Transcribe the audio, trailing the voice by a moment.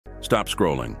Stop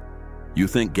scrolling. You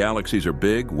think galaxies are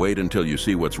big? Wait until you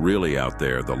see what's really out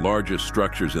there. The largest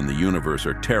structures in the universe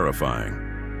are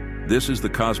terrifying. This is the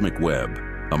cosmic web,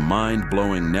 a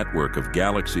mind-blowing network of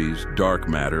galaxies, dark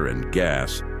matter, and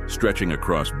gas stretching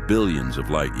across billions of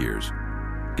light years.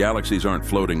 Galaxies aren't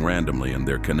floating randomly, and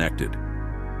they're connected.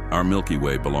 Our Milky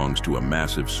Way belongs to a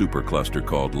massive supercluster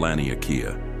called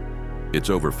Laniakea. It's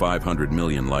over 500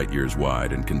 million light-years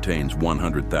wide and contains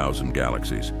 100,000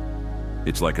 galaxies.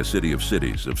 It's like a city of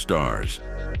cities, of stars.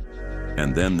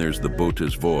 And then there's the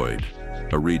Boötes Void,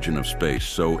 a region of space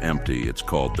so empty it's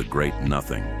called the Great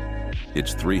Nothing.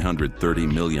 It's 330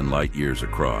 million light-years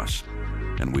across,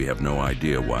 and we have no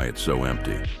idea why it's so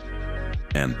empty.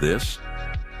 And this?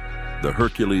 The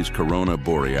Hercules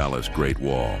Borealis Great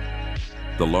Wall,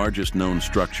 the largest known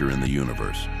structure in the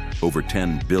universe, over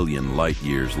 10 billion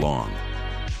light-years long.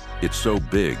 It's so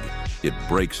big, it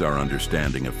breaks our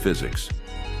understanding of physics.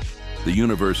 The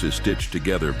universe is stitched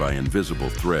together by invisible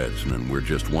threads, and we're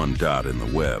just one dot in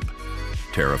the web.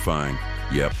 Terrifying?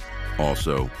 Yep.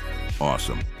 Also,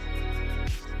 awesome.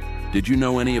 Did you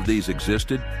know any of these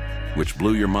existed? Which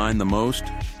blew your mind the most?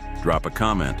 Drop a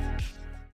comment.